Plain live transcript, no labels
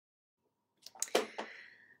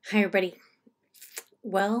Hi, everybody.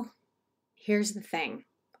 Well, here's the thing.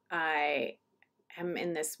 I am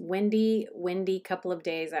in this windy couple of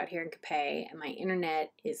days out here in Capay, and my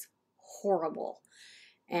internet is horrible.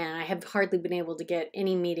 And I have hardly been able to get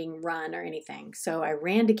any meeting run or anything. So I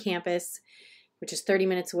ran to campus, which is 30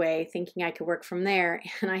 minutes away, thinking I could work from there.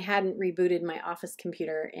 And I hadn't rebooted my office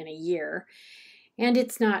computer in a year, and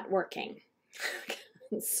it's not working.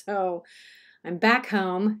 So I'm back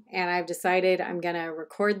home and I've decided I'm going to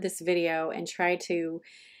record this video and try to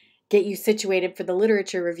get you situated for the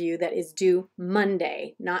literature review that is due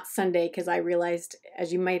Monday, not Sunday, because I realized,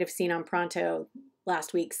 as you might have seen on Pronto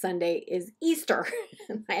last week, Sunday is Easter.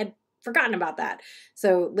 I had forgotten about that.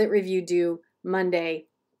 So lit review due Monday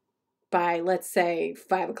by, let's say,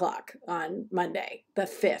 5 o'clock on Monday, the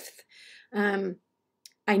 5th.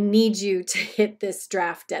 I need you to hit this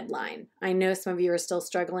draft deadline. I know some of you are still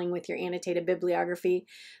struggling with your annotated bibliography,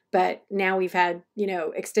 but now we've had,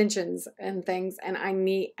 extensions and things, and I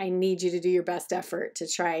need you to do your best effort to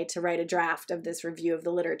try to write a draft of this review of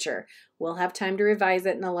the literature. We'll have time to revise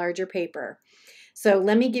it in a larger paper. So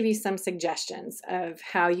let me give you some suggestions of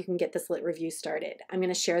how you can get this lit review started. I'm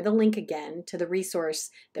going to share the link again to the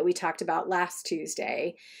resource that we talked about last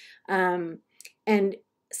Tuesday. And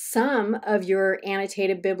some of your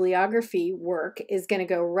annotated bibliography work is going to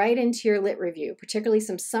go right into your lit review, particularly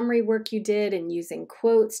some summary work you did and using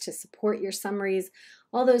quotes to support your summaries.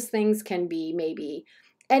 All those things can be maybe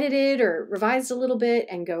edited or revised a little bit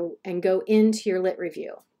and go into your lit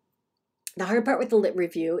review. The hard part with the lit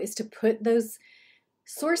review is to put those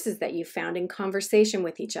sources that you found in conversation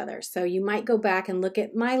with each other. So you might go back and look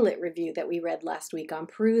at my lit review that we read last week on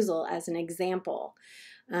perusal as an example.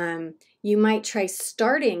 You might try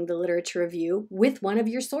starting the literature review with one of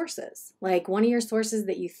your sources, like one of your sources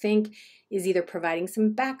that you think is either providing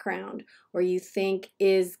some background or you think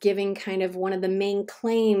is giving kind of one of the main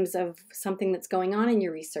claims of something that's going on in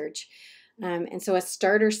your research. And so a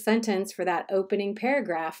starter sentence for that opening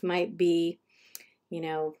paragraph might be,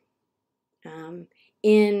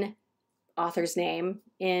 in author's name,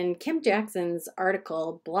 in Kim Jackson's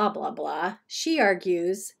article, blah, blah, blah, she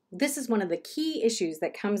argues this is one of the key issues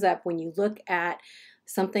that comes up when you look at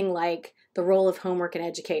something like the role of homework in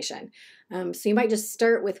education. So you might just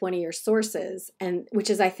start with one of your sources, and which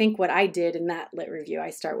is, I think, what I did in that lit review. I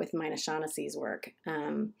start with Mina Shaughnessy's work.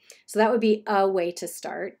 So that would be a way to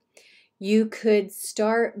start. You could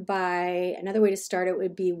start by, another way to start it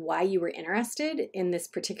would be why you were interested in this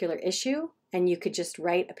particular issue. And you could just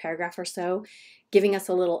write a paragraph or so giving us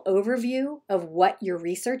a little overview of what you're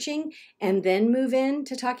researching and then move in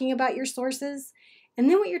to talking about your sources. And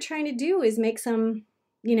then what you're trying to do is make some,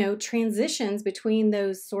 transitions between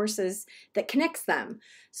those sources that connects them.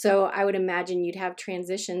 So I would imagine you'd have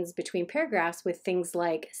transitions between paragraphs with things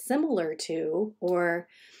like similar to, or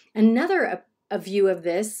another a view of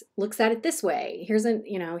this looks at it this way. Here's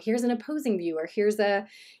an opposing view, or here's a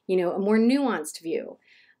more nuanced view.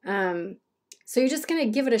 So you're just going to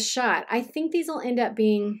give it a shot. I think these will end up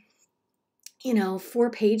being, 4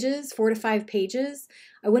 pages, 4 to 5 pages.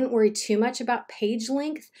 I wouldn't worry too much about page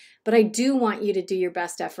length, but I do want you to do your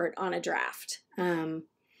best effort on a draft. And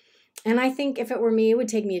I think if it were me, it would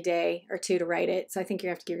take me a day or two to write it. So I think you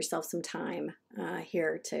have to give yourself some time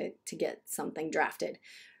here to get something drafted.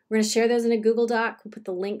 We're going to share those in a Google Doc. We'll put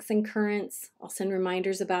the links and currents. I'll send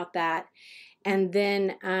reminders about that. And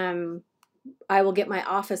then I will get my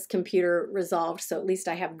office computer resolved, so at least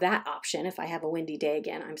I have that option if I have a windy day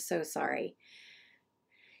again. I'm so sorry.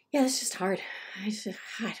 Yeah, it's just hard.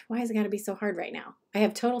 God, why has it got to be so hard right now? I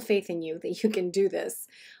have total faith in you that you can do this.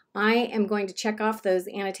 I am going to check off those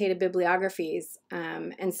annotated bibliographies,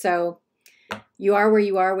 and so you are where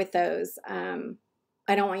you are with those.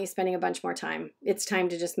 I don't want you spending a bunch more time. It's time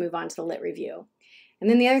to just move on to the lit review. And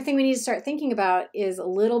then the other thing we need to start thinking about is a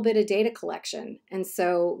little bit of data collection. And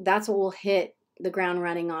so that's what we'll hit the ground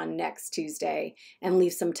running on next Tuesday and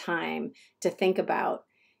leave some time to think about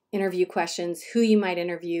interview questions, who you might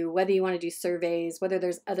interview, whether you want to do surveys, whether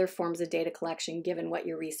there's other forms of data collection given what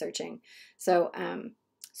you're researching. So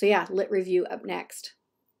yeah, lit review up next.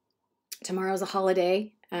 Tomorrow's a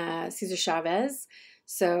holiday, Cesar Chavez.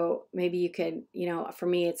 So maybe you could, for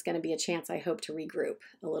me, it's going to be a chance, I hope, to regroup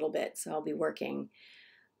a little bit. So I'll be working.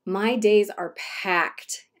 My days are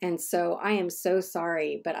packed, and so I am so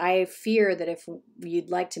sorry, but I fear that if you'd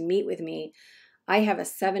like to meet with me, I have a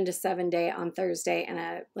 7 to 7 day on Thursday and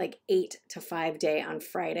a 8 to 5 day on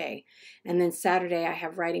Friday. And then Saturday I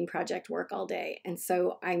have writing project work all day. And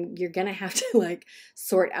so you're going to have to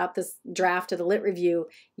sort out this draft of the lit review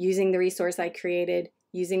using the resource I created,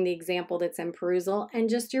 using the example that's in perusal, and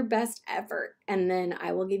just your best effort. And then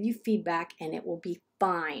I will give you feedback, and it will be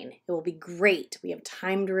fine. It will be great. We have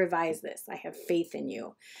time to revise this. I have faith in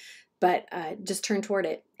you. But just turn toward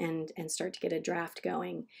it and start to get a draft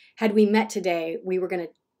going. Had we met today, we were going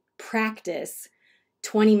to practice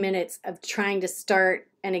 20 minutes of trying to start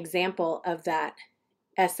an example of that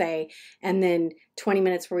essay, and then 20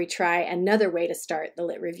 minutes where we try another way to start the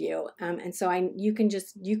lit review. And so you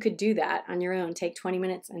could do that on your own. Take 20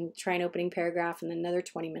 minutes and try an opening paragraph, and then another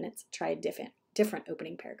 20 minutes, try a different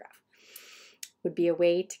opening paragraph. Would be a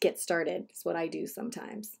way to get started. It's what I do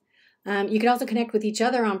sometimes. You could also connect with each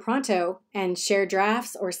other on Pronto and share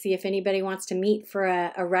drafts, or see if anybody wants to meet for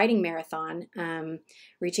a writing marathon,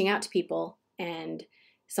 reaching out to people, and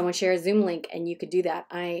someone share a Zoom link, and you could do that.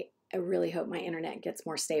 I really hope my internet gets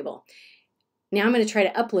more stable. Now I'm going to try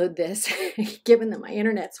to upload this, given that my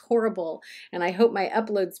internet's horrible, and I hope my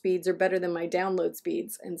upload speeds are better than my download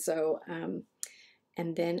speeds. And so,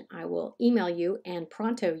 and then I will email you and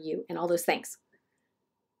Pronto you and all those things.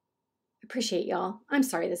 Appreciate y'all. I'm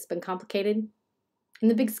sorry this has been complicated. In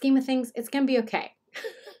the big scheme of things, it's going to be okay.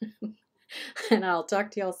 And I'll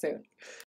talk to y'all soon.